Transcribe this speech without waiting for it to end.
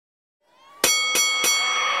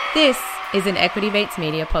This is an Equity Mates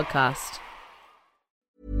Media podcast.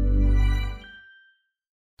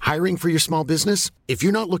 Hiring for your small business? If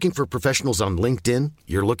you're not looking for professionals on LinkedIn,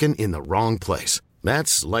 you're looking in the wrong place.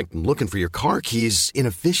 That's like looking for your car keys in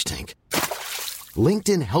a fish tank.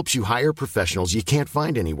 LinkedIn helps you hire professionals you can't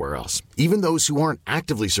find anywhere else, even those who aren't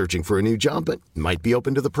actively searching for a new job but might be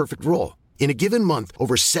open to the perfect role. In a given month,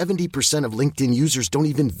 over 70% of LinkedIn users don't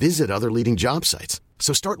even visit other leading job sites.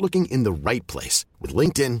 So start looking in the right place. With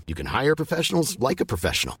LinkedIn, you can hire professionals like a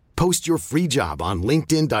professional. Post your free job on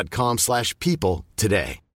linkedin.com/people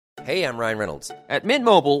today. Hey, I'm Ryan Reynolds. At Mint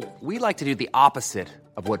Mobile, we like to do the opposite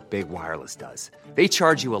of what Big Wireless does. They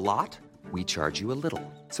charge you a lot, we charge you a little.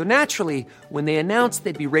 So naturally, when they announced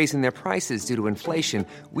they'd be raising their prices due to inflation,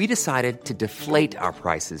 we decided to deflate our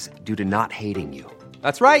prices due to not hating you.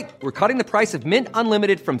 That's right. We're cutting the price of Mint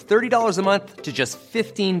Unlimited from $30 a month to just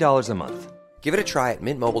 $15 a month. Give it a try at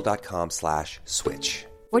mintmobile.com/switch.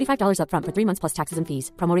 $45 up front for 3 months plus taxes and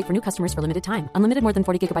fees. Promo rate for new customers for limited time. Unlimited more than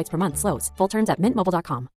 40 gigabytes per month. Slows full terms at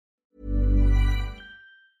mintmobile.com.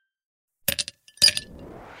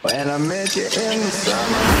 When I met you in the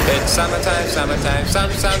summer. It's summertime, summertime,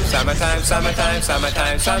 summertime, summertime,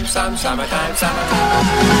 summertime.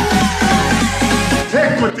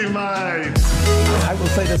 Equity Mates. I will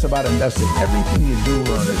say this about investing. Everything you do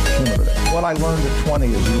learn is cumulative. What I learned at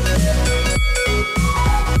 20 is useful.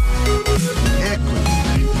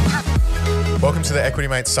 Welcome to the Equity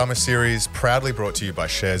Mates Summer Series, proudly brought to you by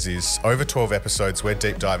Sharesies. Over 12 episodes, we're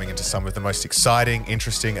deep diving into some of the most exciting,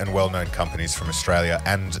 interesting and well-known companies from Australia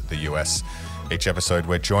and the US. Each episode,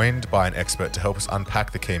 we're joined by an expert to help us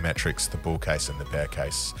unpack the key metrics, the bull case and the bear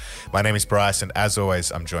case. My name is Bryce, and as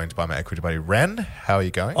always, I'm joined by my equity buddy, Ren. How are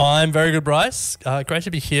you going? I'm very good, Bryce. Great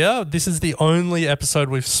to be here. This is the only episode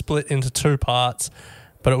we've split into 2 parts,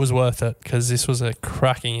 but it was worth it because this was a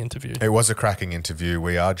cracking interview. It was a cracking interview.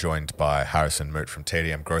 We are joined by Harrison Moot from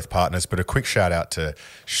TDM Growth Partners, but a quick shout out to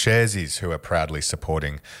Sharesies, who are proudly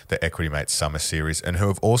supporting the Equity Mates Summer Series and who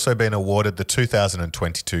have also been awarded the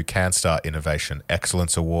 2022 CanStar Innovation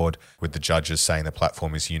Excellence Award, with the judges saying the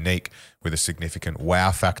platform is unique with a significant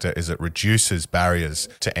wow factor as it reduces barriers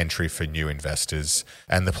to entry for new investors.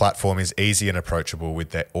 And the platform is easy and approachable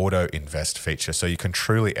with their auto invest feature, so you can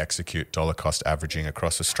truly execute dollar cost averaging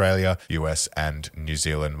across Australia, US and New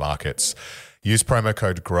Zealand markets. Use promo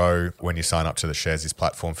code GROW when you sign up to the Sharesies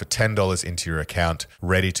platform for $10 into your account,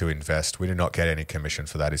 ready to invest. We do not get any commission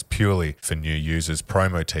for that. It's purely for new users.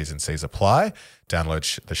 Promo T's and C's apply.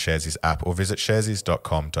 Download the Sharesies app or visit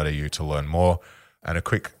sharesies.com.au to learn more. And a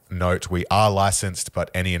quick note, we are licensed,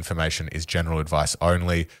 but any information is general advice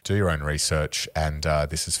only. Do your own research, and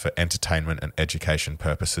this is for entertainment and education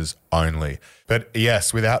purposes only. But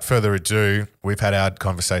yes, without further ado, we've had our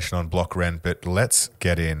conversation on Block, Ren, but let's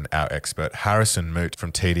get in our expert, Harrison Moot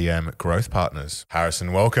from TDM Growth Partners.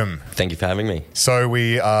 Harrison, welcome. Thank you for having me. So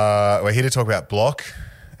we're here to talk about Block,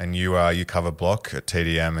 and you cover Block at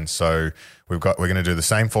TDM, and so we're going to do the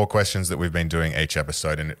same 4 questions that we've been doing each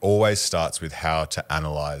episode, and it always starts with how to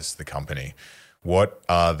analyze the company. What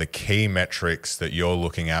are the key metrics that you're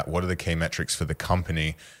looking at? What are the key metrics for the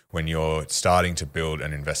company when you're starting to build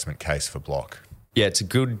an investment case for Block? Yeah, it's a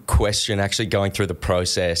good question. Actually, going through the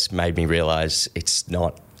process made me realize it's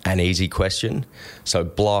not an easy question. So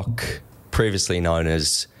Block, previously known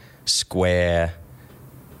as Square,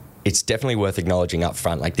 it's definitely worth acknowledging up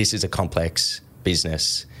front. Like, this is a complex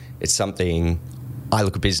business. It's something I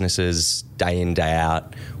look at businesses day in, day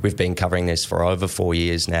out. We've been covering this for over 4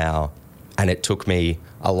 years now, and it took me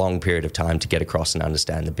a long period of time to get across and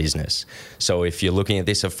understand the business. So if you're looking at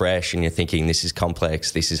this afresh and you're thinking this is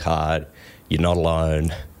complex, this is hard, you're not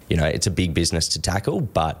alone. You know, it's a big business to tackle,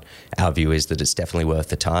 but our view is that it's definitely worth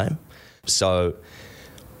the time. So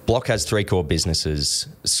Block has 3 core businesses.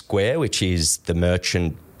 Square, which is the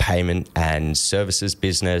merchant payment and services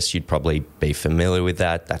business. You'd probably be familiar with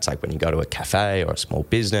that. That's like when you go to a cafe or a small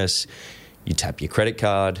business, you tap your credit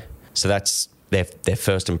card. So that's their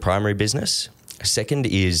first and primary business. Second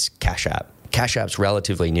is Cash App. Cash App's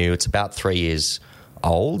relatively new. It's about 3 years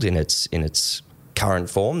old in its current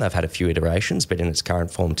form. They've had a few iterations, but in its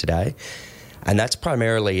current form today. And that's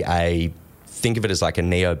primarily think of it as like a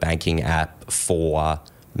neo-banking app for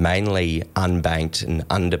mainly unbanked and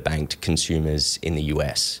underbanked consumers in the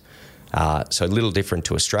US. So a little different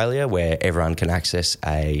to Australia, where everyone can access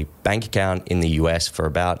a bank account. In the US, for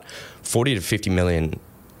about 40 to 50 million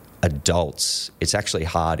adults, it's actually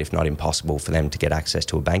hard, if not impossible, for them to get access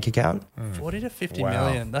to a bank account. 40 to 50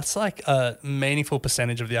 million. That's like a meaningful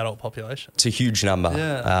percentage of the adult population. It's a huge number.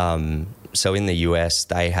 Yeah. So in the US,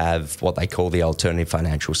 they have what they call the alternative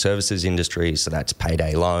financial services industry. So that's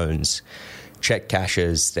payday loans, check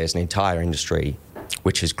cashers, there's an entire industry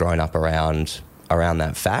which has grown up around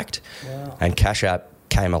that fact. Wow. And Cash App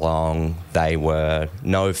came along, they were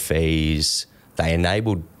no fees.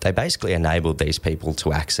 They basically enabled these people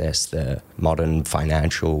to access the modern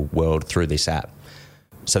financial world through this app.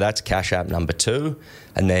 So that's Cash App number 2.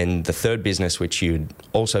 And then the third business, which you'd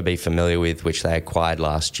also be familiar with, which they acquired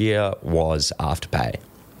last year, was Afterpay.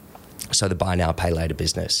 So the buy now, pay later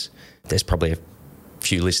business. There's probably a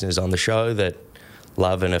few listeners on the show that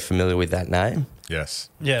love and are familiar with that name. Yes.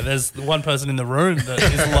 Yeah, there's one person in the room that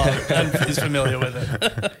is loved and is familiar with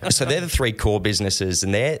it. So they're the 3 core businesses,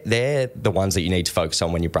 and they're the ones that you need to focus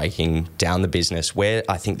on when you're breaking down the business. Where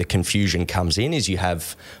I think the confusion comes in is you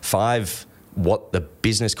have 5 what the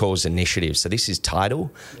business calls initiatives. So this is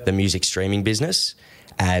Tidal, the music streaming business,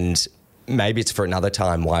 and maybe it's for another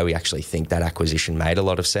time why we actually think that acquisition made a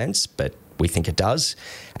lot of sense, but we think it does.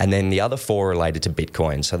 And then the other 4 related to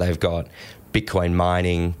Bitcoin. So they've got Bitcoin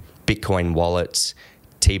mining, Bitcoin wallets,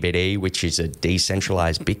 TBD, which is a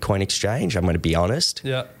decentralized Bitcoin exchange. I'm going to be honest.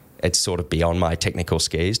 Yeah. It's sort of beyond my technical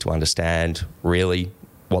skills to understand really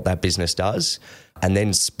what that business does. And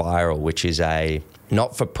then Spiral, which is a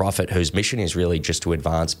not-for-profit whose mission is really just to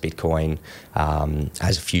advance Bitcoin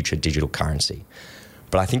as a future digital currency.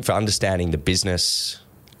 But I think for understanding the business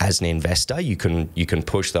as an investor, you can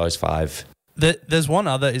push those 5. There's one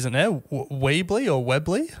other, isn't there? Weebly or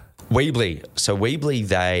Weebly? Weebly. So Weebly,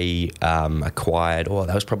 they acquired,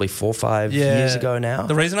 that was probably 4 or 5 years ago now.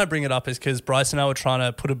 The reason I bring it up is because Bryce and I were trying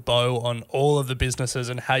to put a bow on all of the businesses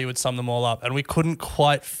and how you would sum them all up, and we couldn't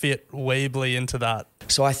quite fit Weebly into that.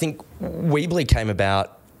 So I think Weebly came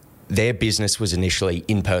about, their business was initially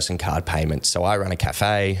in-person card payments. So I run a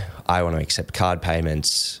cafe, I want to accept card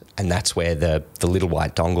payments, and that's where the little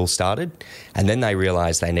white dongle started. And then they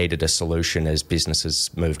realised they needed a solution as businesses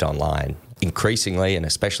moved online. Increasingly, and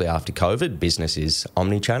especially after COVID, business is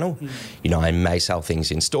omni-channel. I may sell things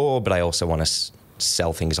in store, but I also want to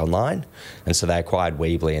sell things online. And so they acquired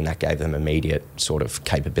Weebly, and that gave them immediate sort of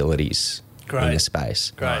capabilities in the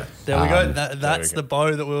space. Great. There we go. That's the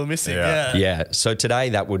bow that we were missing. Yeah. So today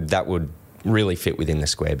that would really fit within the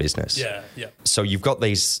Square business. Yeah. So you've got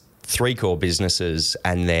these 3 core businesses,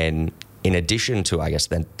 and then in addition to, I guess,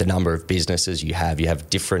 the number of businesses you have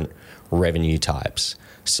different revenue types.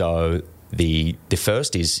 So the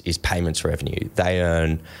first is payments revenue. They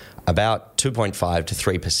earn about 2.5 to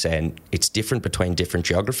 3%. It's different between different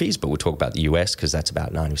geographies, but we'll talk about the US because that's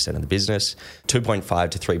about 90% of the business.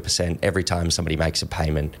 2.5 to 3% every time somebody makes a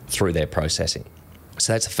payment through their processing.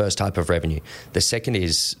 So that's the first type of revenue. The second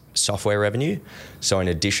is software revenue. So in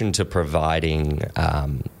addition to providing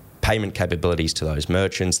payment capabilities to those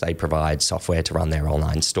merchants, they provide software to run their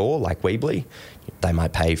online store like Weebly. They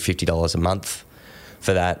might pay $50 a month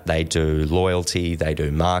for that. They do loyalty, they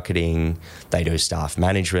do marketing, they do staff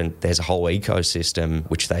management. There's a whole ecosystem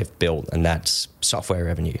which they've built, and that's software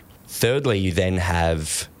revenue. Thirdly, you then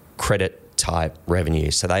have credit type revenue.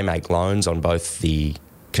 So they make loans on both the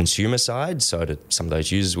consumer side, so to some of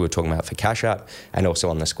those users we were talking about for Cash App, and also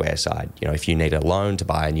on the Square side. If you need a loan to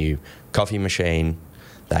buy a new coffee machine,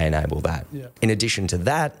 they enable that. Yeah. In addition to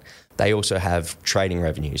that, they also have trading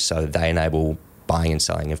revenue. So they enable buying and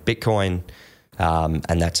selling of Bitcoin,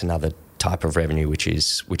 and that's another type of revenue which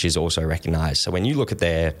is also recognised. So when you look at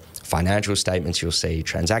their financial statements, you'll see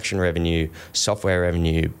transaction revenue, software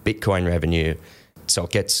revenue, Bitcoin revenue. So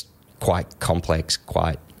it gets quite complex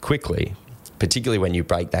quite quickly, particularly when you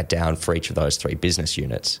break that down for each of those 3 business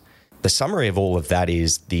units. The summary of all of that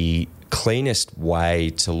is the cleanest way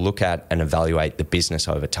to look at and evaluate the business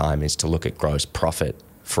over time is to look at gross profit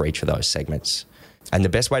for each of those segments. And the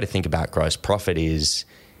best way to think about gross profit is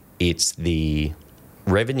it's the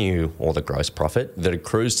revenue or the gross profit that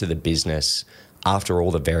accrues to the business after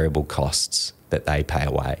all the variable costs that they pay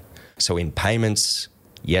away. So in payments,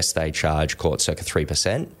 yes, they charge, call it circa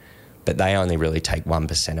 3%, but they only really take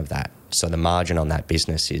 1% of that. So the margin on that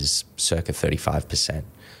business is circa 35%.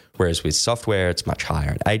 Whereas with software, it's much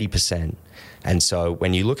higher at 80%. And so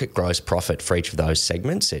when you look at gross profit for each of those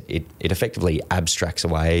segments, it effectively abstracts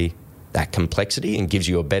away that complexity and gives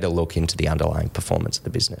you a better look into the underlying performance of the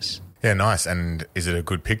business. Yeah, nice. And is it a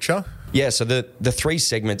good picture? Yeah, so the 3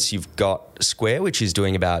 segments, you've got Square, which is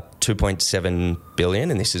doing about $2.7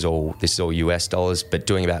 billion, and this is all US dollars, but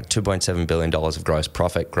doing about $2.7 billion of gross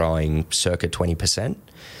profit, growing circa 20%.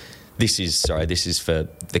 This is for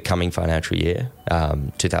the coming financial year,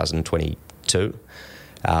 2022.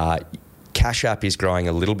 Cash App is growing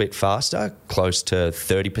a little bit faster, close to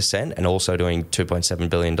 30%, and also doing $2.7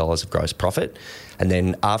 billion of gross profit. And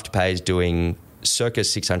then Afterpay is doing circa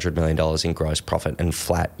 $600 million in gross profit and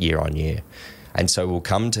flat year on year. And so we'll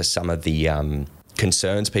come to some of the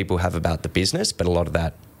concerns people have about the business, but a lot of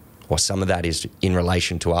that, or some of that, is in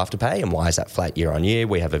relation to Afterpay and why is that flat year on year.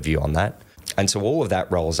 We have a view on that. And so all of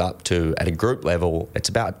that rolls up to, at a group level, it's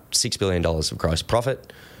about $6 billion of gross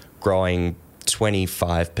profit, growing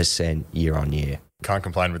 25% year on year. Can't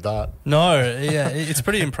complain with that. No, yeah, it's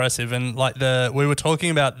pretty impressive. And like we were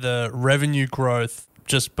talking about the revenue growth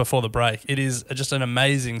just before the break. It is just an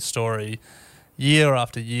amazing story. Year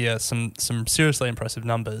after year, some seriously impressive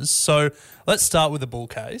numbers. So let's start with the bull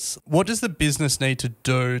case. What does the business need to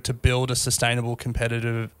do to build a sustainable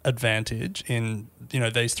competitive advantage in,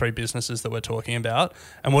 these three businesses that we're talking about?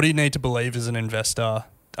 And what do you need to believe as an investor,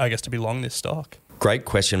 I guess, to be long this stock? Great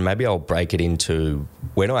question. Maybe I'll break it into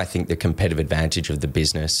where do I think the competitive advantage of the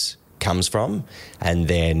business comes from, and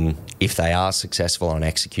then if they are successful on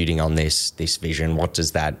executing on this vision, what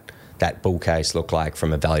does that bull case look like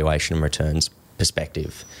from a valuation and returns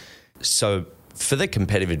perspective? So for the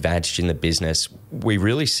competitive advantage in the business, we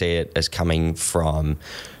really see it as coming from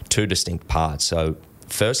two distinct parts. So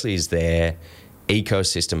firstly is their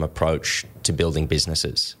ecosystem approach to building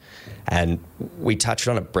businesses. And we touched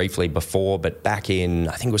on it briefly before, but back in,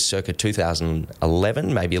 I think it was circa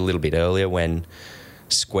 2011, maybe a little bit earlier, when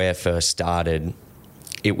Square first started,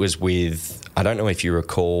 it was with, I don't know if you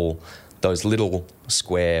recall, those little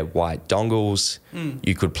square white dongles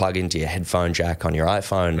you could plug into your headphone jack on your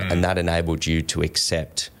iPhone, and that enabled you to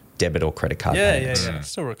accept debit or credit card payments. Yeah. I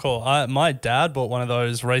still recall. My dad bought one of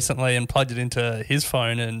those recently and plugged it into his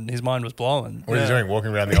phone, and his mind was blown. What are you doing,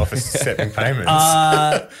 walking around the office accepting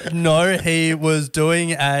payments? No, he was doing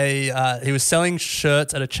he was selling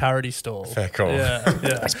shirts at a charity store. Fair call. Yeah.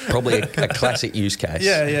 It's probably a classic use case.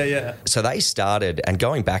 Yeah. So they started, and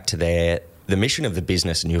going back to the mission of the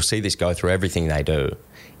business, and you'll see this go through everything they do,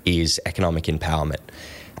 is economic empowerment.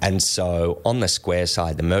 And so on the Square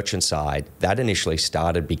side, the merchant side, that initially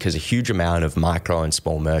started because a huge amount of micro and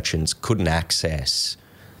small merchants couldn't access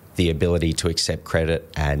the ability to accept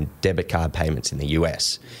credit and debit card payments in the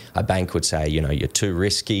US. A bank would say, you're too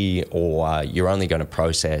risky, or you're only going to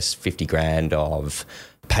process 50 grand of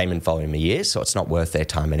payment volume a year, so it's not worth their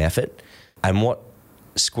time and effort. And what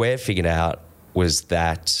Square figured out was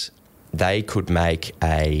that they could make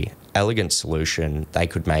a elegant solution, they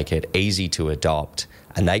could make it easy to adopt,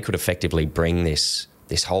 and they could effectively bring this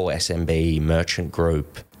whole SMB merchant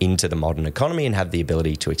group into the modern economy and have the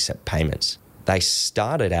ability to accept payments. They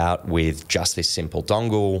started out with just this simple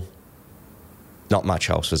dongle. Not much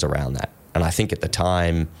else was around that. And I think at the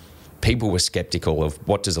time, people were skeptical of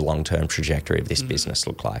what does the long-term trajectory of this business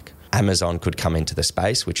look like. Amazon could come into the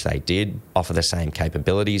space, which they did, offer the same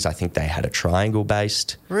capabilities. I think they had a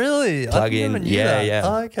triangle-based really plug-in. Yeah.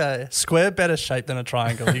 Oh, okay. Square better shape than a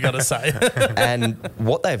triangle, you got to say. And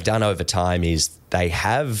what they've done over time is they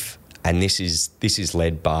have, and this is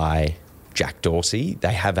led by Jack Dorsey,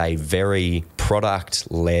 they have a very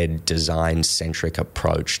product-led, design-centric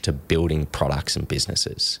approach to building products and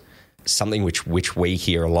businesses. Something which we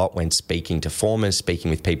hear a lot when speaking to formers, speaking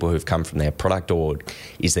with people who've come from their product org,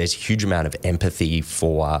 is there's a huge amount of empathy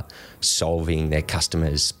for solving their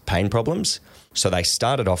customers' pain problems. So they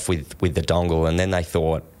started off with the dongle, and then they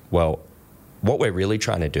thought, well, what we're really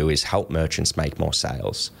trying to do is help merchants make more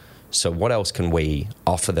sales. So what else can we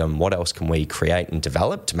offer them? What else can we create and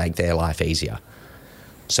develop to make their life easier?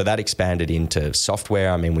 So that expanded into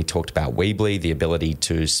software. I mean, we talked about Weebly, the ability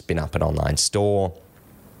to spin up an online store.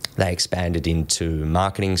 They expanded into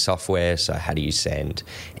marketing software. So how do you send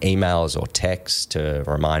emails or texts to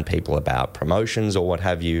remind people about promotions or what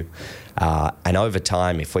have you? And over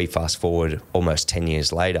time, if we fast forward almost 10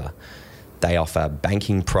 years later, they offer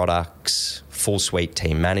banking products, full suite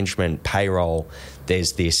team management, payroll.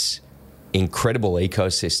 There's this incredible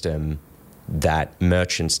ecosystem that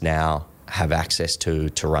merchants now have access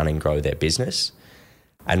to run and grow their business.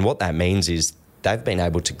 And what that means is they've been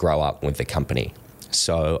able to grow up with the company.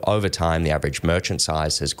 So over time, the average merchant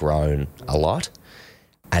size has grown a lot.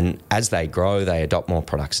 And as they grow, they adopt more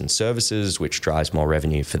products and services, which drives more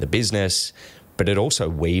revenue for the business. But it also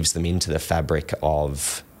weaves them into the fabric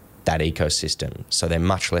of that ecosystem. So they're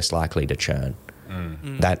much less likely to churn.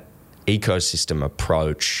 That ecosystem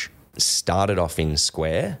approach started off in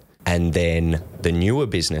Square. And then the newer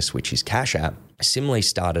business, which is Cash App, similarly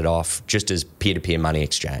started off just as peer-to-peer money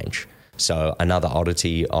exchange. So another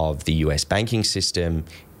oddity of the US banking system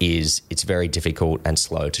is it's very difficult and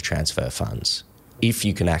slow to transfer funds, if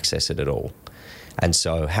you can access it at all. And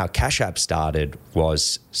so how Cash App started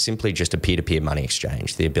was simply just a peer-to-peer money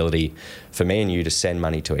exchange, the ability for me and you to send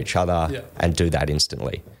money to each other and do that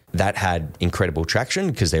instantly. That had incredible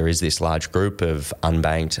traction because there is this large group of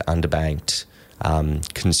unbanked, underbanked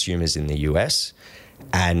consumers in the US.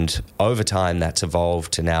 And over time, that's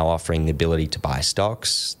evolved to now offering the ability to buy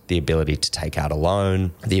stocks, the ability to take out a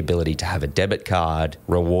loan, the ability to have a debit card,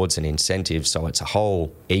 rewards and incentives. So it's a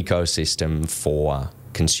whole ecosystem for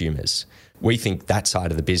consumers. We think that side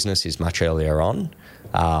of the business is much earlier on,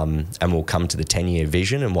 and we'll come to the 10-year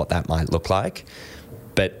vision and what that might look like.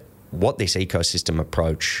 But what this ecosystem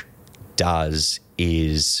approach does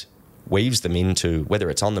is weaves them into, whether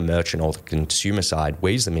it's on the merchant or the consumer side,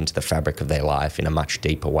 weaves them into the fabric of their life in a much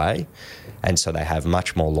deeper way. And so they have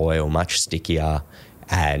much more loyal, much stickier,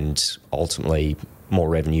 and ultimately more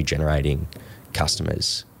revenue generating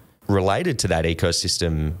customers. Related to that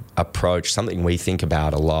ecosystem approach, something we think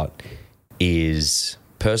about a lot is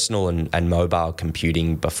personal and mobile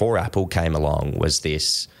computing before Apple came along was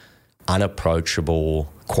this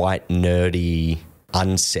unapproachable, quite nerdy,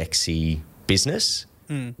 unsexy business.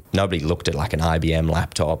 Nobody looked at like an IBM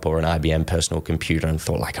laptop or an IBM personal computer and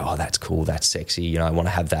thought like, oh, that's cool, that's sexy. You know, I want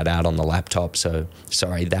to have that out on the laptop. So,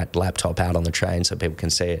 sorry, that laptop out on the train so people can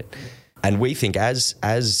see it. And we think as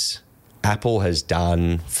Apple has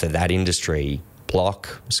done for that industry,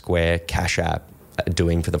 Block, Square, Cash App are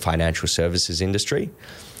doing for the financial services industry.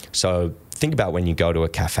 So think about when you go to a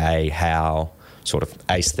cafe, how sort of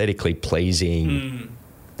aesthetically pleasing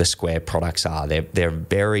the Square products are. They're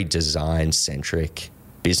very design-centric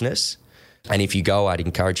business. And if you go, I'd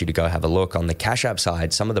encourage you to go have a look. On the Cash App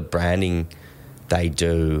side, some of the branding they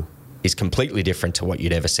do is completely different to what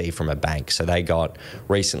you'd ever see from a bank. So they got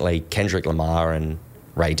recently Kendrick Lamar and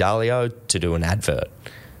Ray Dalio to do an advert.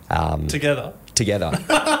 Together.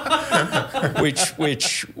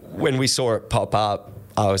 which when we saw it pop up,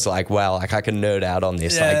 I was like, wow, like I can nerd out on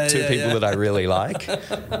this. Two people that I really like.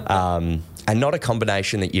 And not a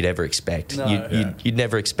combination that you'd ever expect. No, you'd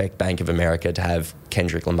never expect Bank of America to have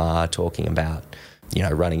Kendrick Lamar talking about, you know,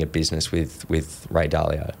 running a business with Ray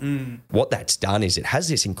Dalio. What that's done is it has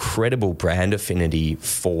this incredible brand affinity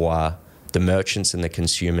for the merchants and the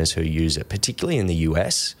consumers who use it, particularly in the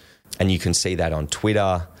US. And you can see that on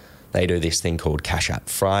Twitter. They do this thing called Cash App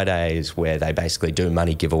Fridays where they basically do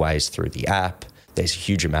money giveaways through the app. There's a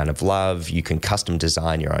huge amount of love. You can custom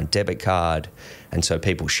design your own debit card. And so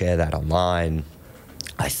people share that online.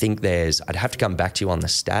 I think I'd have to come back to you on the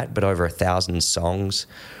stat, but over 1,000 songs,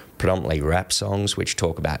 predominantly rap songs, which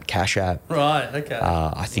talk about Cash App. Right, okay.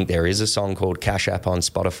 I think there is a song called Cash App on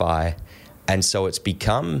Spotify. And so it's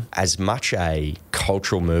become as much a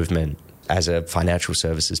cultural movement as a financial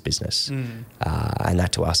services business. And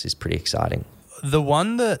that to us is pretty exciting.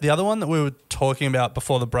 The other one that we were talking about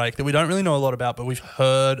before the break that we don't really know a lot about, but we've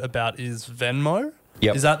heard about is Venmo.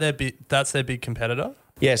 Yep. Is that that's their big competitor?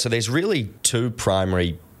 Yeah, so there's really two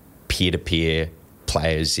primary peer-to-peer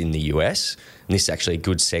players in the US. And this is actually a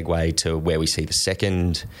good segue to where we see the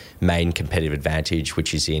second main competitive advantage,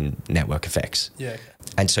 which is in network effects. Yeah. Okay.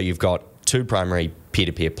 And so you've got two primary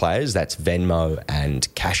peer-to-peer players, that's Venmo and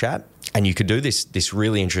Cash App. And you could do this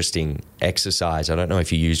really interesting exercise. I don't know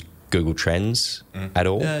if you use Google Trends at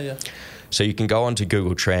all. Yeah. So you can go onto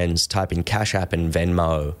Google Trends, type in Cash App and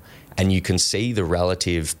Venmo, and you can see the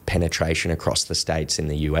relative penetration across the states in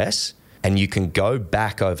the US. And you can go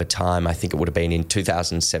back over time. I think it would have been in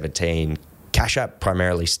 2017. Cash App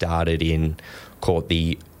primarily started in, called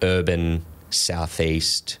the urban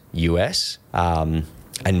southeast US. And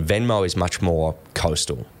Venmo is much more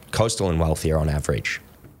coastal and wealthier on average.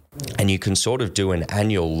 And you can sort of do an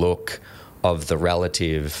annual look of the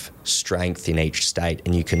relative strength in each state,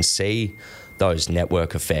 and you can see those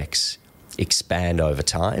network effects expand over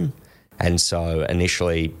time. And so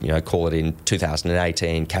initially, you know, call it in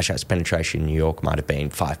 2018, Cash App's penetration in New York might have been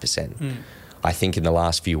 5%. I think in the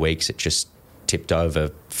last few weeks it just tipped over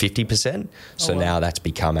 50%. So now that's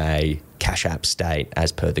become a Cash App state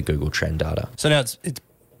as per the Google Trend data. So now it's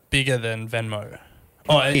bigger than Venmo.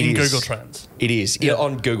 In Google Trends. It is. Yeah,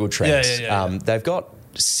 on Google Trends. Yeah. They've got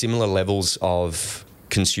similar levels of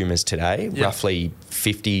consumers today, roughly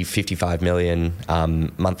 50, 55 million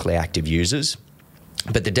monthly active users.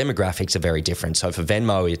 But the demographics are very different. So for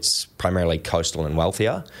Venmo, it's primarily coastal and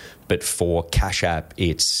wealthier. But for Cash App,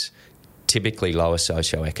 it's typically lower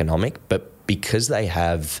socioeconomic. But because they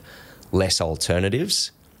have less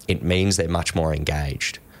alternatives, it means they're much more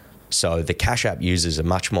engaged. So the Cash App users are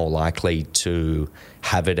much more likely to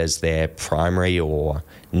have it as their primary or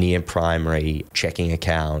near primary checking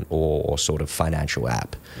account or sort of financial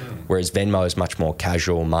app. Whereas Venmo is much more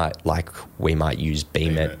casual, like we might use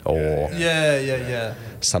Beam It or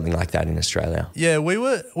something like that in Australia. Yeah, we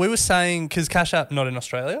were saying, because Cash App not in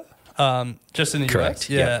Australia, just in the Correct.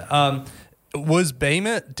 US. Was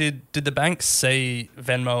Beamit, did the banks see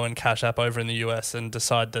Venmo and Cash App over in the US and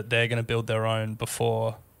decide that they're going to build their own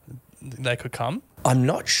before they could come? I'm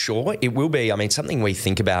not sure. It will be. I mean, something we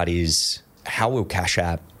think about is how will Cash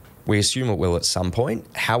App, we assume it will at some point,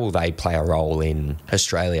 how will they play a role in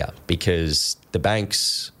Australia? Because the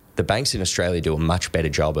banks in Australia do a much better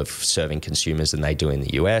job of serving consumers than they do in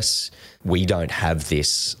the US. We don't have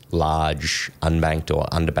this large unbanked or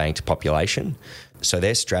underbanked population. So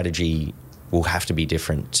their strategy will have to be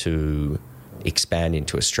different to expand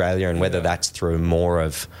into Australia, and whether that's through more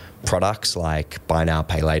of products like buy now,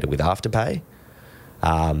 pay later with Afterpay,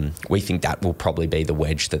 we think that will probably be the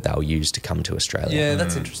wedge that they'll use to come to Australia. Yeah,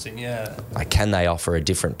 that's interesting, yeah. Like, can they offer a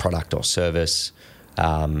different product or service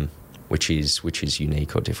which is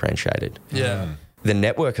unique or differentiated? Yeah. The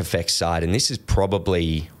network effects side, and this is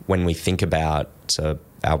probably when we think about, so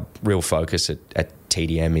our real focus at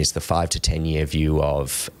TDM is the 5 to 10 year view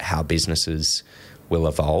of how businesses will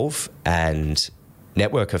evolve, and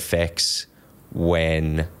network effects,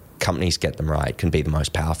 when companies get them right, can be the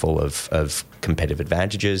most powerful of competitive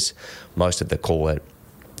advantages. Most of the, call it,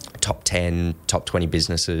 top 10, top 20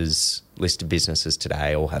 businesses, listed businesses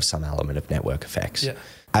today all have some element of network effects. Yeah.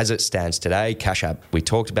 As it stands today, Cash App, we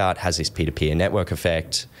talked about, has this peer-to-peer network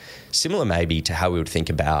effect, similar maybe to how we would think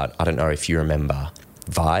about, I don't know if you remember,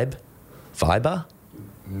 Viber?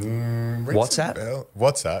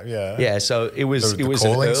 WhatsApp, yeah. Yeah, so it was The an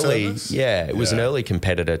calling early service? it was an early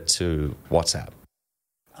competitor to WhatsApp.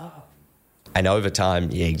 And over time,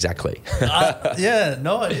 yeah, exactly. Yeah,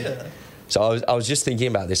 no idea. So I was just thinking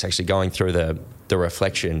about this, actually going through the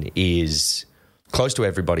reflection is close to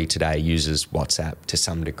everybody today uses WhatsApp to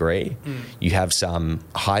some degree. You have some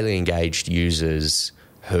highly engaged users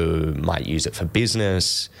who might use it for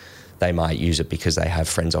business. They might use it because they have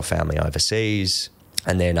friends or family overseas.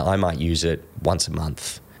 And then I might use it once a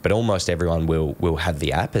month. But almost everyone will have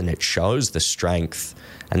the app, and it shows the strength,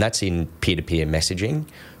 and that's in peer-to-peer messaging,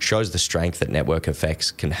 shows the strength that network effects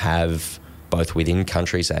can have both within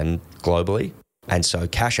countries and globally. And so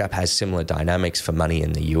Cash App has similar dynamics for money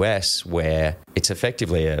in the US, where it's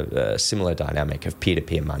effectively a similar dynamic of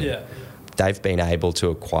peer-to-peer money. Yeah. They've been able to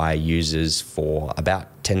acquire users for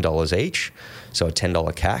about $10 each, so a $10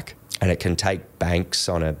 CAC, and it can take banks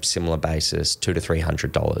on a similar basis $200 to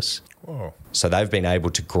 $300. Whoa. So they've been able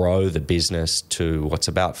to grow the business to what's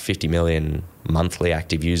about 50 million monthly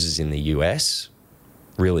active users in the US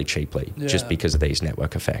really cheaply, just because of these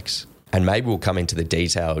network effects. And maybe we'll come into the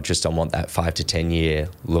detail just on what that 5 to 10 year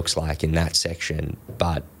looks like in that section.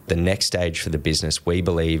 But the next stage for the business, we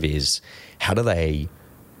believe, is how do they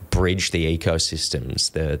bridge the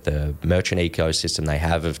ecosystems, the merchant ecosystem they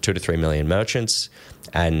have of 2 to 3 million merchants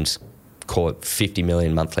and call it 50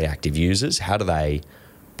 million monthly active users. How do they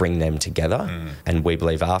bring them together? And we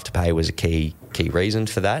believe Afterpay was a key reason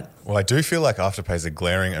for that. Well, I do feel like Afterpay is a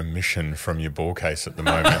glaring omission from your bull case at the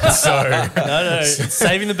moment. So No, it's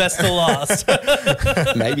saving the best for last.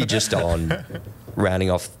 Maybe just on rounding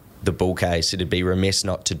off the bull case, it'd be remiss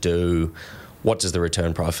not to do what does the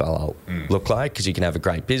return profile look like? Because you can have a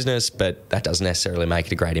great business, but that doesn't necessarily make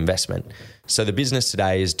it a great investment. So the business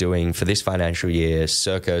today is doing, for this financial year,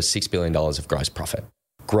 circa $6 billion of gross profit,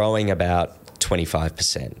 growing about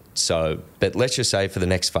 25%. So, but let's just say for the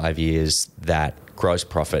next 5 years, that gross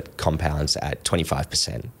profit compounds at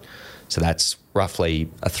 25%. So that's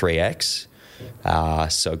roughly a 3x.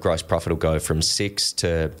 So gross profit will go from $6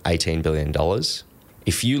 to $18 billion.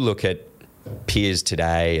 If you look at peers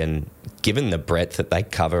today, and given the breadth that they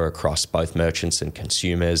cover across both merchants and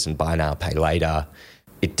consumers and buy now, pay later,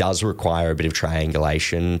 it does require a bit of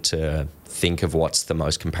triangulation to think of what's the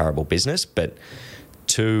most comparable business. But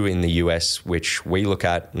two in the US, which we look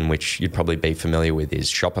at and which you'd probably be familiar with, is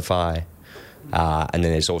Shopify. And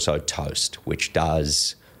then there's also Toast, which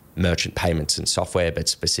does merchant payments and software, but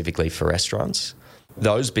specifically for restaurants.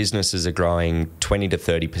 Those businesses are growing 20 to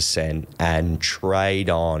 30% and trade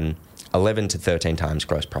on 11 to 13 times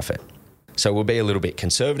gross profit. So we'll be a little bit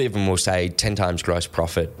conservative and we'll say 10 times gross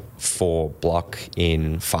profit for Block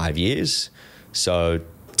in 5 years. So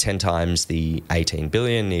 10 times the 18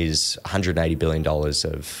 billion is $180 billion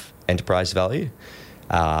of enterprise value.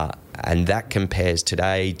 And that compares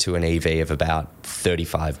today to an EV of about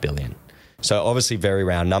 35 billion. So obviously very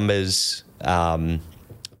round numbers, but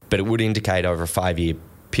it would indicate over a 5 year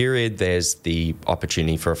period, there's the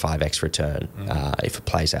opportunity for a 5x return if it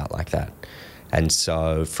plays out like that. And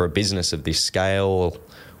so for a business of this scale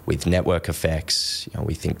with network effects,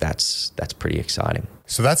 we think that's pretty exciting.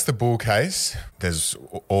 So that's the bull case. There's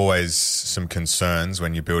always some concerns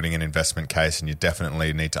when you're building an investment case, and you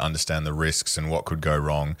definitely need to understand the risks and what could go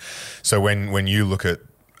wrong. So when you look at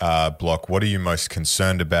Block, what are you most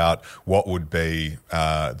concerned about? What would be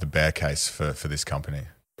the bear case for this company?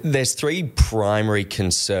 There's three primary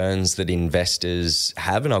concerns that investors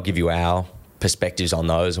have, and I'll give you our perspectives on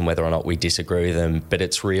those and whether or not we disagree with them. But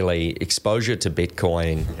it's really exposure to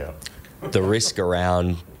Bitcoin, the risk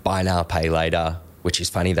around buy now, pay later, which is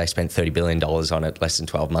funny. They spent $30 billion on it less than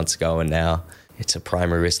 12 months ago, and now it's a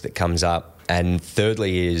primary risk that comes up. And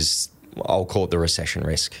thirdly is, I'll call it the recession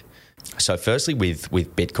risk. So firstly, with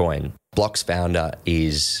Bitcoin, Block's founder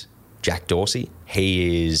is Jack Dorsey.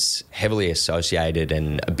 He is heavily associated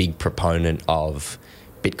and a big proponent of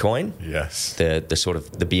Bitcoin. Yes. The sort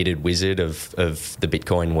of the bearded wizard of the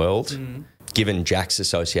Bitcoin world. Given Jack's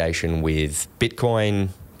association with Bitcoin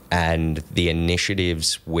and the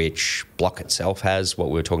initiatives which Block itself has, what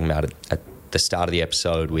we were talking about at the start of the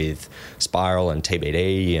episode with Spiral and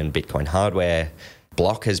TBD and Bitcoin hardware,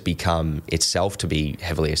 Block has become itself to be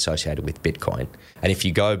heavily associated with Bitcoin. And if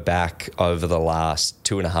you go back over the last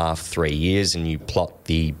 2.5, 3 years and you plot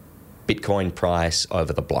the Bitcoin price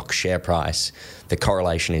over the Block share price, the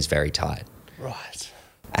correlation is very tight. Right.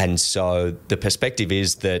 And so the perspective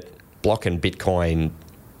is that Block and Bitcoin,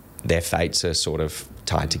 their fates are sort of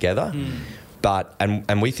tied together. But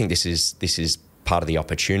and we think this is part of the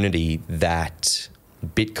opportunity that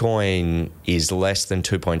Bitcoin is less than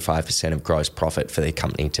 2.5% of gross profit for the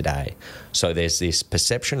company today. So there's this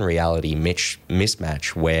perception reality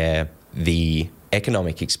mismatch where the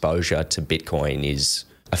economic exposure to Bitcoin is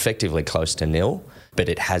effectively close to nil, but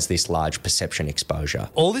it has this large perception exposure.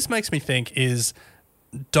 All this makes me think is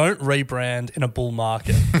don't rebrand in a bull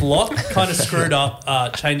market. Block kind of screwed up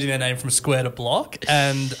changing their name from Square to Block,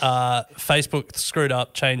 and Facebook screwed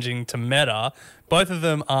up changing to Meta. Both of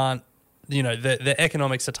them aren't, their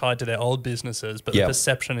economics are tied to their old businesses, but the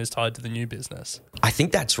perception is tied to the new business. I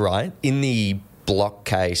think that's right. In the Block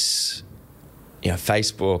case,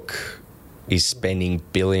 Facebook is spending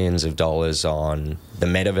billions of dollars on the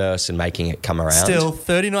metaverse and making it come around. Still,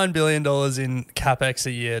 $39 billion in CapEx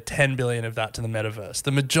a year, $10 billion of that to the metaverse.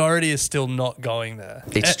 The majority is still not going there.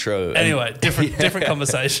 It's true. Anyway, different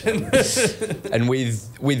conversation. And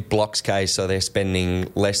with Block's case, so they're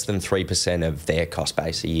spending less than 3% of their cost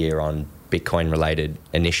base a year on Bitcoin-related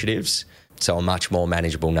initiatives. So a much more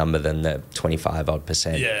manageable number than the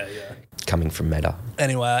 25-odd% coming from Meta.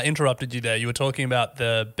 Anyway, I interrupted you there. You were talking about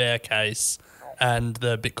the bear case and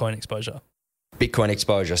the Bitcoin exposure. Bitcoin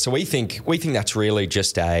exposure. So we think that's really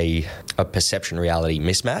just a perception reality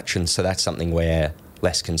mismatch, and so that's something we're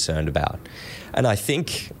less concerned about. And I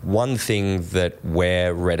think one thing that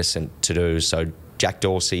we're reticent to do, so Jack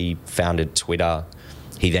Dorsey founded Twitter,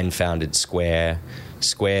 he then founded Square.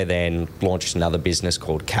 Square then launched another business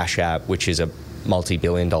called Cash App, which is a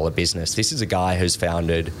multi-billion-dollar business. This is a guy who's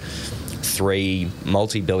founded 3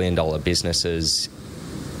 multi-billion-dollar businesses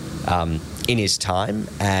in his time,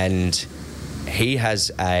 and he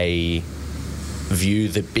has a view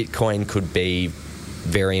that Bitcoin could be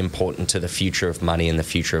very important to the future of money and the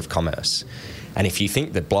future of commerce. And if you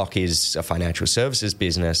think that Block is a financial services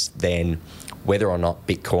business, then whether or not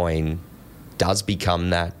Bitcoin does become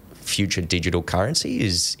that future digital currency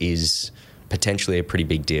is potentially a pretty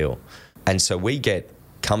big deal. And so we get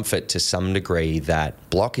comfort to some degree that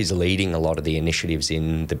Block is leading a lot of the initiatives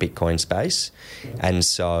in the Bitcoin space. And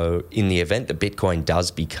so in the event that Bitcoin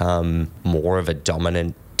does become more of a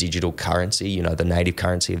dominant digital currency, the native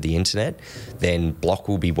currency of the internet, then Block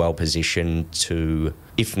will be well positioned to,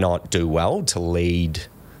 if not do well, to lead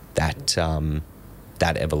that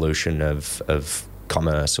evolution of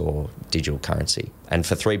commerce or digital currency. And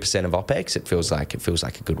for 3% of OPEX, it feels like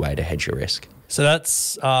a good way to hedge your risk. So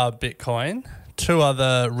that's Bitcoin. 2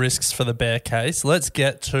 other risks for the bear case. Let's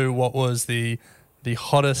get to what was the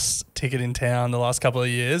hottest ticket in town the last couple of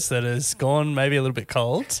years that has gone maybe a little bit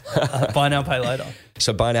cold. Buy now, pay later.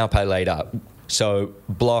 So buy now, pay later. So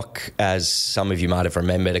Block, as some of you might have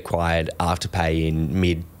remembered, acquired Afterpay in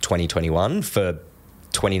mid-2021 for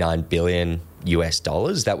 $29 billion US.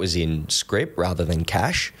 That was in scrip rather than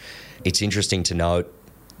cash. It's interesting to note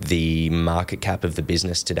the market cap of the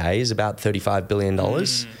business today is about $35 billion.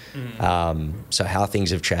 So how things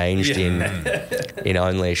have changed in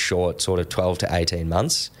only a short sort of 12 to 18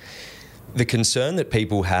 months. The concern that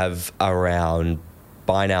people have around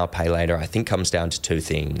buy now, pay later, I think comes down to 2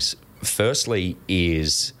 things. Firstly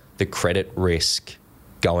is the credit risk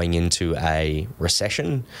going into a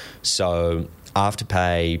recession. So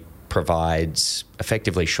Afterpay provides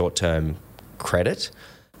effectively short-term credit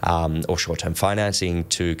or short-term financing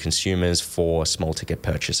to consumers for small ticket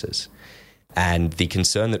purchases. And the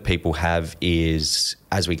concern that people have is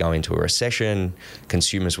as we go into a recession,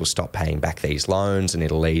 consumers will stop paying back these loans and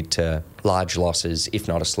it'll lead to large losses, if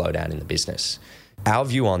not a slowdown in the business. Our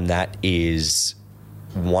view on that is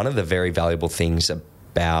one of the very valuable things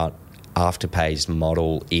about Afterpay's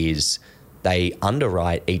model is they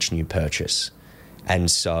underwrite each new purchase.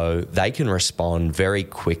 And so they can respond very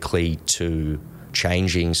quickly to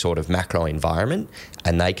changing sort of macro environment,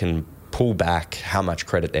 and they can pull back how much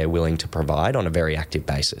credit they're willing to provide on a very active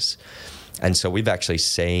basis. And so we've actually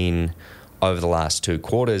seen over the last 2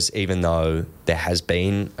 quarters, even though there has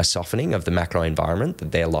been a softening of the macro environment,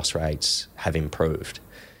 that their loss rates have improved.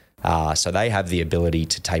 So they have the ability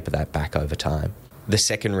to taper that back over time. The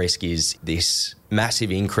second risk is this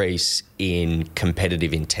massive increase in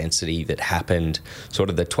competitive intensity that happened sort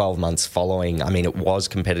of the 12 months following. I mean, it was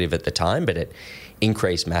competitive at the time, but it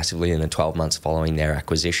increased massively in the 12 months following their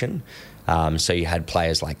acquisition. So you had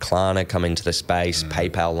players like Klarna come into the space.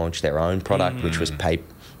 PayPal launched their own product, which was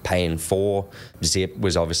Pay in 4. Zip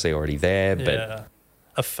was obviously already there, but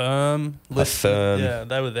Affirm. Yeah,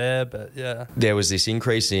 they were there, but yeah. There was this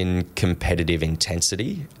increase in competitive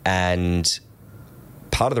intensity, and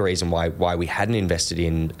part of the reason why we hadn't invested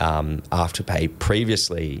in Afterpay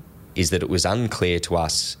previously is that it was unclear to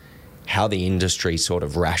us how the industry sort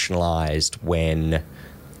of rationalised when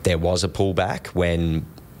there was a pullback, when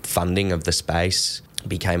funding of the space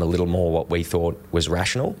became a little more what we thought was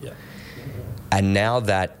rational. Yeah. And now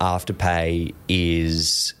that Afterpay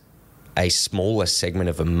is a smaller segment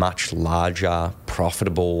of a much larger,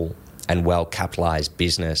 profitable and well-capitalised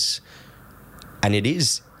business, and it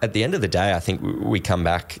is, at the end of the day, I think we come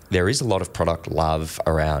back, there is a lot of product love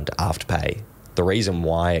around Afterpay. The reason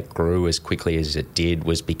why it grew as quickly as it did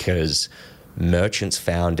was because merchants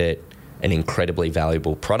found it an incredibly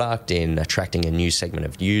valuable product in attracting a new segment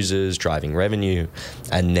of users, driving revenue,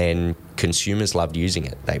 and then consumers loved using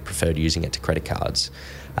it. They preferred using it to credit cards.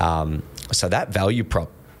 So that value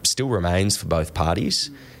prop still remains for both parties,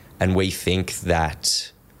 and we think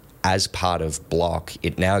that as part of Block,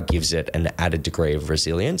 it now gives it an added degree of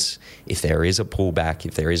resilience. If there is a pullback,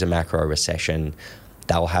 if there is a macro recession,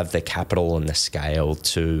 they'll have the capital and the scale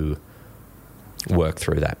to work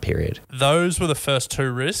through that period. Those were the first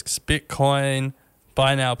 2 risks: Bitcoin,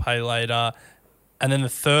 buy now, pay later, and then the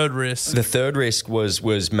third risk. The third risk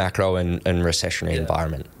was macro and recessionary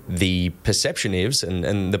environment. The perception is,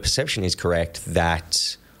 and the perception is correct,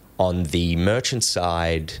 that on the merchant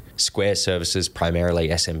side, Square services primarily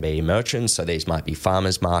SMB merchants, so these might be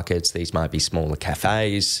farmers markets, these might be smaller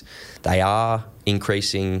cafes. They are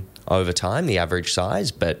increasing over time, the average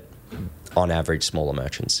size, but on average, smaller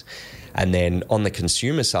merchants. And then on the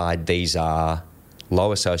consumer side, these are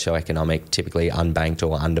lower socioeconomic, typically unbanked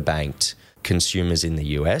or underbanked consumers in the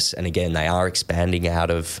US. And again, they are expanding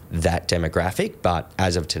out of that demographic, but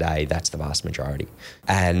as of today, that's the vast majority.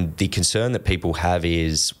 And the concern that people have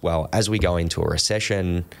is, well, as we go into a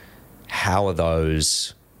recession, how are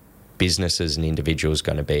those businesses and individuals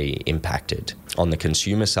going to be impacted? On the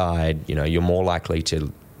consumer side, you're more likely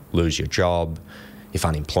to lose your job if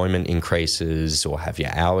unemployment increases or have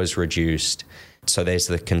your hours reduced. So there's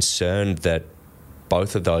the concern that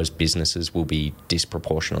both of those businesses will be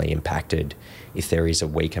disproportionately impacted if there is a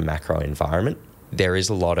weaker macro environment. There is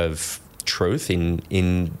a lot of truth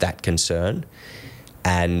in that concern.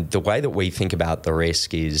 And the way that we think about the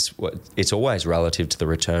risk is it's always relative to the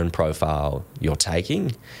return profile you're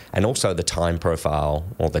taking and also the time profile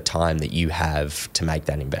or the time that you have to make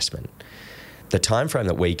that investment. The time frame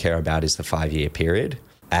that we care about is the 5-year period.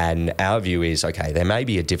 And our view is, okay, there may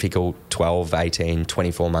be a difficult 12, 18,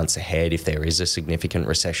 24 months ahead if there is a significant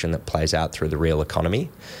recession that plays out through the real economy.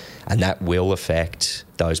 And that will affect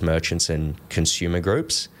those merchants and consumer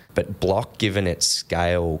groups. But Block, given its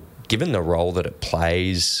scale, given the role that it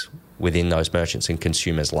plays within those merchants and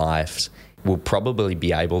consumers' lives, will probably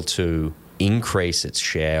be able to increase its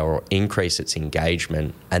share or increase its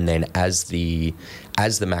engagement. And then as the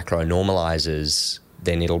macro normalizes,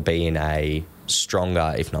 then it'll be in a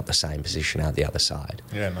stronger, if not the same position out the other side.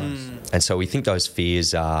 Yeah, nice. And so we think those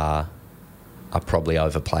fears are probably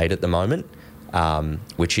overplayed at the moment,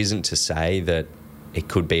 which isn't to say that it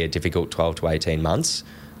could be a difficult 12 to 18 months.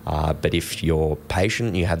 But if you're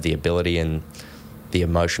patient, you have the ability and the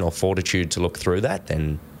emotional fortitude to look through that,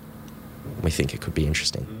 then we think it could be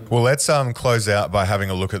interesting. Well, let's close out by having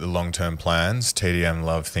a look at the long-term plans. TDM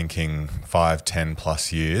love thinking 5, 10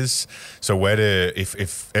 plus years. So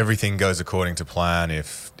if everything goes according to plan,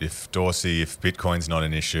 if Bitcoin's not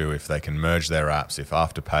an issue, if they can merge their apps, if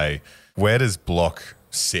Afterpay, where does Block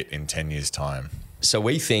sit in 10 years' time? So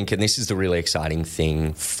we think, and this is the really exciting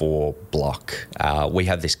thing for Block, we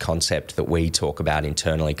have this concept that we talk about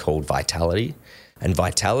internally called vitality. And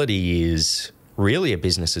vitality is really a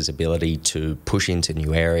business's ability to push into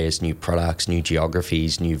new areas, new products, new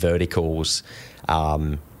geographies, new verticals,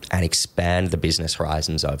 and expand the business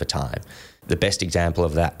horizons over time. The best example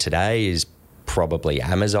of that today is probably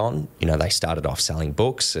Amazon. You know, they started off selling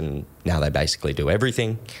books and now they basically do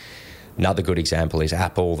everything. Another good example is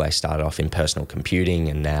Apple. They started off in personal computing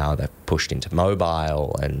and now they've pushed into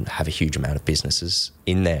mobile and have a huge amount of businesses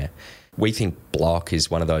in there. We think Block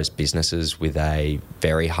is one of those businesses with a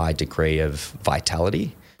very high degree of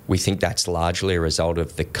vitality. We think that's largely a result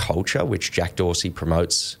of the culture which Jack Dorsey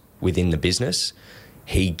promotes within the business.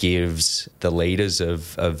 He gives the leaders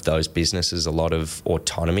of those businesses a lot of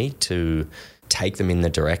autonomy to take them in the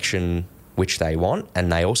direction which they want.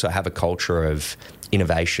 And they also have a culture of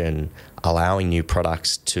innovation, allowing new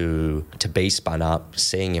products to be spun up,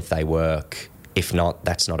 seeing if they work. If not,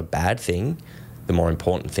 that's not a bad thing. The more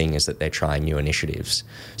important thing is that they're trying new initiatives.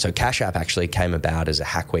 So Cash App actually came about as a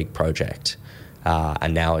Hack Week project,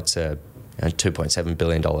 and now it's a $2.7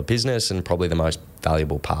 billion business and probably the most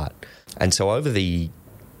valuable part. And so over the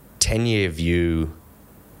 10-year view,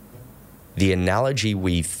 the analogy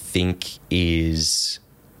we think is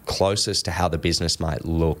closest to how the business might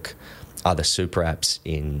look are the super apps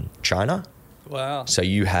in China. Wow. So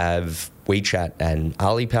you have WeChat and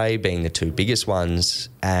Alipay being the two biggest ones,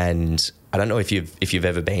 and I don't know if you've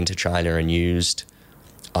ever been to China and used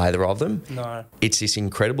either of them. No. It's this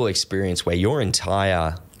incredible experience where your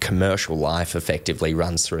entire commercial life effectively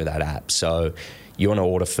runs through that app. So you want to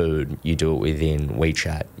order food, you do it within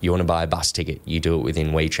WeChat. You want to buy a bus ticket, you do it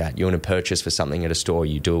within WeChat. You want to purchase for something at a store,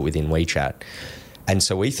 you do it within WeChat. And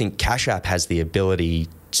so we think Cash App has the ability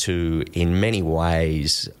to, in many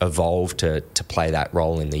ways, evolve to play that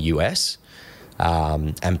role in the US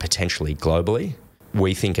and potentially globally.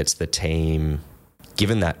 We think it's the team,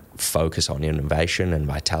 given that focus on innovation and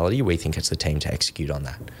vitality, we think it's the team to execute on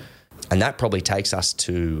that. And that probably takes us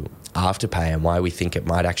to Afterpay and why we think it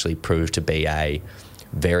might actually prove to be a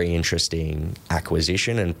very interesting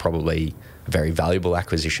acquisition and probably a very valuable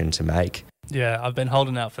acquisition to make. Yeah, I've been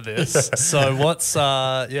holding out for this. So what's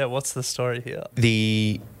the story here?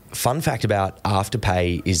 The fun fact about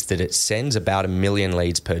Afterpay is that it sends about 1 million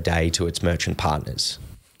leads per day to its merchant partners.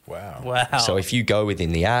 Wow. So if you go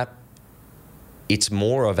within the app, it's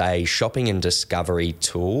more of a shopping and discovery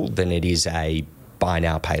tool than it is a buy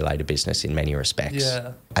now, pay later business in many respects.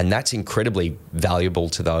 Yeah. And that's incredibly valuable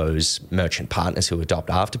to those merchant partners who adopt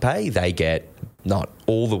Afterpay. They get not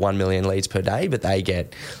all the 1 million leads per day, but they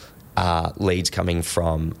get leads coming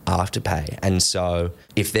from Afterpay. And so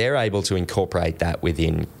if they're able to incorporate that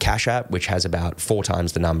within Cash App, which has about 4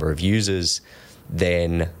 times the number of users,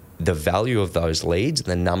 then the value of those leads,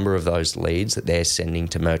 the number of those leads that they're sending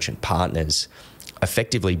to merchant partners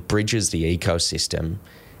effectively bridges the ecosystem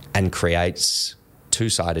and creates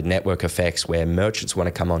two-sided network effects where merchants want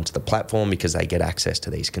to come onto the platform because they get access to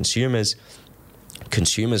these consumers.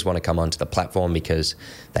 Consumers want to come onto the platform because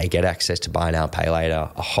they get access to buy now, pay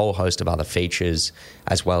later, a whole host of other features,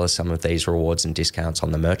 as well as some of these rewards and discounts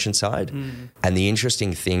on the merchant side. And the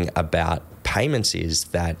interesting thing about payments is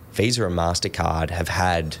that Visa and MasterCard have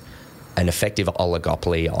had an effective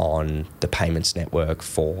oligopoly on the payments network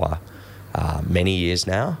for many years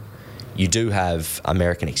now. You do have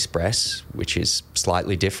American Express, which is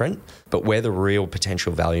slightly different, but where the real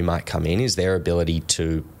potential value might come in is their ability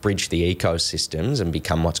to bridge the ecosystems and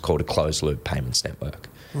become what's called a closed-loop payments network.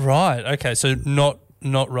 Right. Okay. So not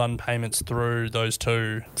run payments through those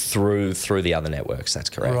two. Through the other networks, that's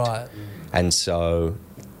correct. Right. And so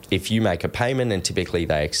if you make a payment and typically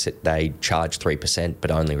they charge 3%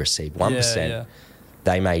 but only receive 1%,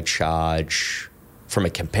 they may charge from a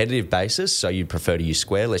competitive basis, so you'd prefer to use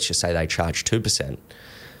Square, let's just say they charge 2%.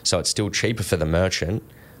 So it's still cheaper for the merchant,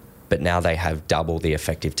 but now they have double the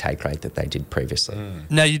effective take rate that they did previously.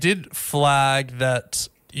 Now, you did flag that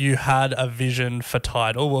you had a vision for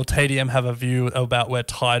Tidal. Well, TDM have a view about where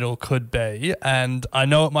Tidal could be, and I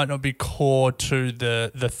know it might not be core to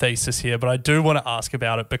the thesis here, but I do want to ask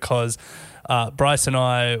about it because Bryce and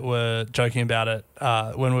I were joking about it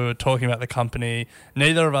when we were talking about the company.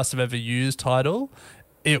 Neither of us have ever used Tidal.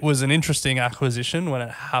 It was an interesting acquisition when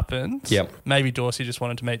it happened. Yep. Maybe Dorsey just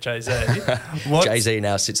wanted to meet Jay-Z. Jay-Z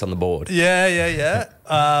now sits on the board. Yeah.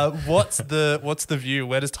 What's the view?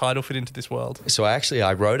 Where does Tidal fit into this world? So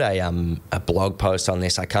I wrote a blog post on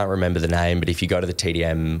this. I can't remember the name, but if you go to the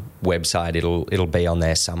TDM website, it'll be on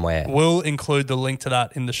there somewhere. We'll include the link to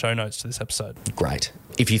that in the show notes to this episode. Great.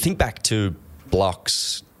 If you think back to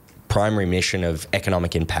Block's primary mission of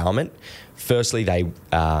economic empowerment. Firstly, they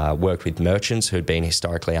worked with merchants who'd been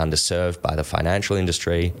historically underserved by the financial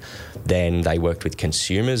industry. Then they worked with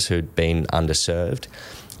consumers who'd been underserved.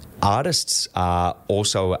 Artists are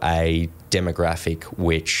also a demographic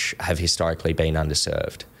which have historically been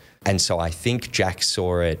underserved. And so I think Jack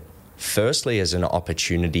saw it firstly as an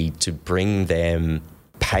opportunity to bring them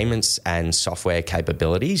payments and software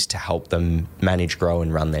capabilities to help them manage, grow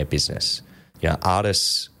and run their business. You know,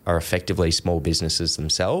 artists are effectively small businesses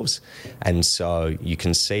themselves, and so you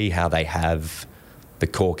can see how they have the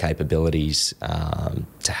core capabilities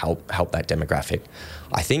to help that demographic.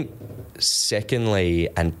 I think secondly,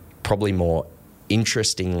 and probably more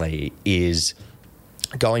interestingly, is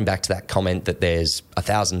going back to that comment that there's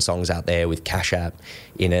 1,000 songs out there with Cash App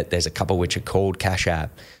in it. There's a couple which are called Cash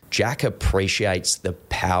App. Jack appreciates the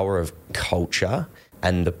power of culture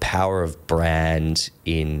and the power of brand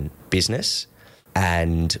in business.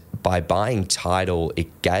 And by buying Tidal,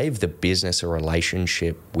 it gave the business a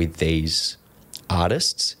relationship with these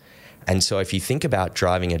artists. And so if you think about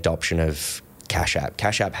driving adoption of Cash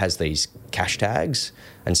App has these cash tags.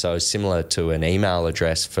 And so similar to an email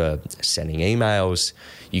address for sending emails,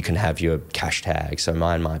 you can have your cash tag. So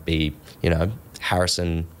mine might be,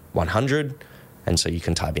 Harrison 100. And so you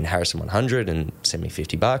can type in Harrison 100 and send me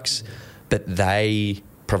 $50. But they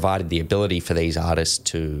provided the ability for these artists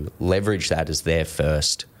to leverage that as their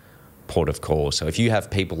first port of call. So if you have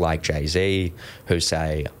people like Jay-Z who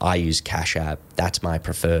say, I use Cash App, that's my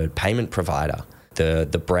preferred payment provider,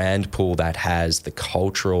 the brand pool that has, the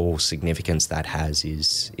cultural significance that has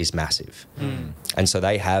is massive. And so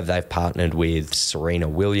they've partnered with Serena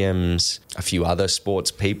Williams, a few other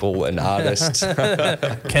sports people and artists.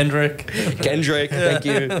 Kendrick, thank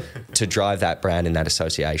you, to drive that brand and that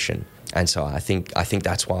association. And so I think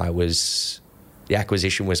that's why the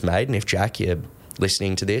acquisition was made. And if Jack, you're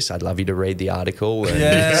listening to this, I'd love you to read the article. And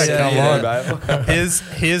come on.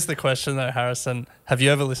 Here's the question though, Harrison. Have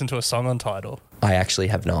you ever listened to a song on Tidal? I actually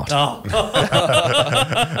have not. Oh.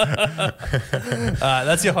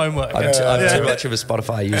 That's your homework. I'm too much of a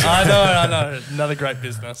Spotify user. I know. Another great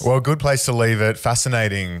business. Well, good place to leave it.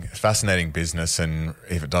 Fascinating business. And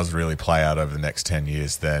if it does really play out over the next 10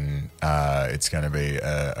 years, then it's going to be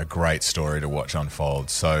a great story to watch unfold.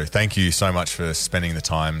 So thank you so much for spending the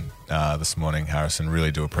time this morning, Harrison.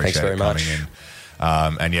 Really do appreciate it coming in.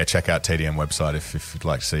 And check out TDM website if you'd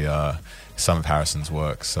like to see some of Harrison's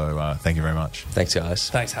work. So thank you very much. Thanks, guys.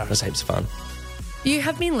 Thanks, Harrison. It was heaps of fun. You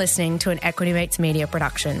have been listening to an Equity Mates Media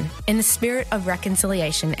production. In the spirit of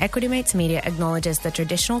reconciliation, Equity Mates Media acknowledges the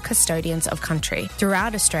traditional custodians of country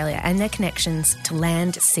throughout Australia and their connections to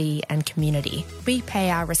land, sea and community. We pay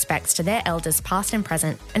our respects to their elders past and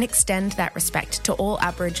present and extend that respect to all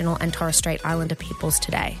Aboriginal and Torres Strait Islander peoples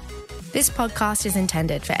today. This podcast is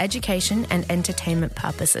intended for education and entertainment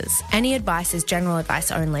purposes. Any advice is general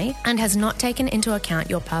advice only and has not taken into account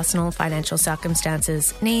your personal financial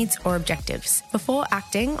circumstances, needs, or objectives. Before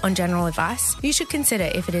acting on general advice, you should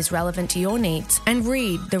consider if it is relevant to your needs and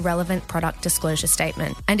read the relevant product disclosure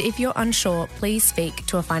statement. And if you're unsure, please speak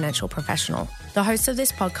to a financial professional. The hosts of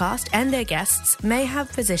this podcast and their guests may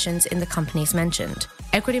have positions in the companies mentioned.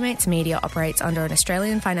 Equity Mates Media operates under an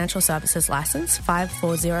Australian Financial Services Licence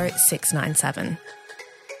 540697.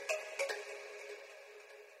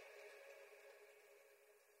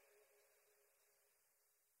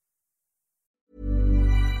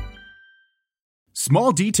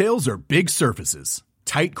 Small details are big surfaces.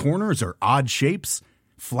 Tight corners are odd shapes.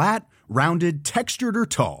 Flat, rounded, textured, or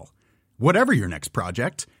tall. Whatever your next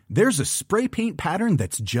project, there's a spray paint pattern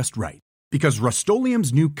that's just right. Because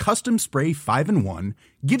Rust-Oleum's new Custom Spray 5-in-1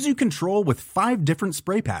 gives you control with 5 different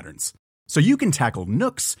spray patterns. So you can tackle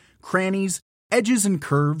nooks, crannies, edges, and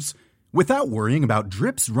curves without worrying about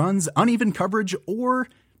drips, runs, uneven coverage, or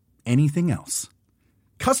anything else.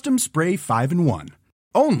 Custom Spray 5-in-1.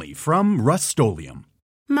 Only from Rust-Oleum.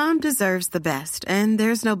 Mom deserves the best, and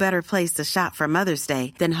there's no better place to shop for Mother's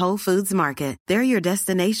Day than Whole Foods Market. They're your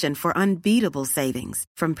destination for unbeatable savings,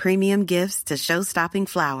 from premium gifts to show-stopping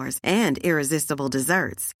flowers and irresistible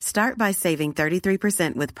desserts. Start by saving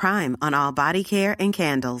 33% with Prime on all body care and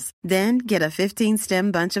candles. Then get a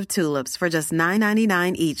 15-stem bunch of tulips for just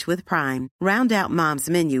 $9.99 each with Prime. Round out Mom's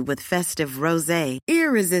menu with festive rosé,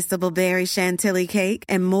 irresistible berry chantilly cake,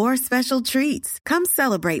 and more special treats. Come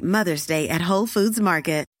celebrate Mother's Day at Whole Foods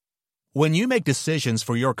Market. When you make decisions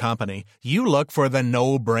for your company, you look for the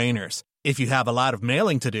no-brainers. If you have a lot of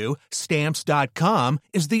mailing to do, Stamps.com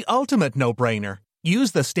is the ultimate no-brainer.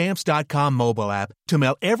 Use the Stamps.com mobile app to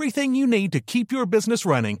mail everything you need to keep your business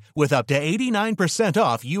running with up to 89%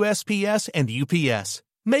 off USPS and UPS.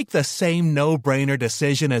 Make the same no-brainer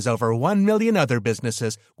decision as over 1 million other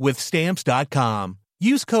businesses with Stamps.com.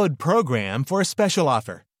 Use code PROGRAM for a special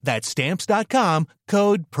offer. That's Stamps.com,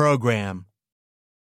 code PROGRAM.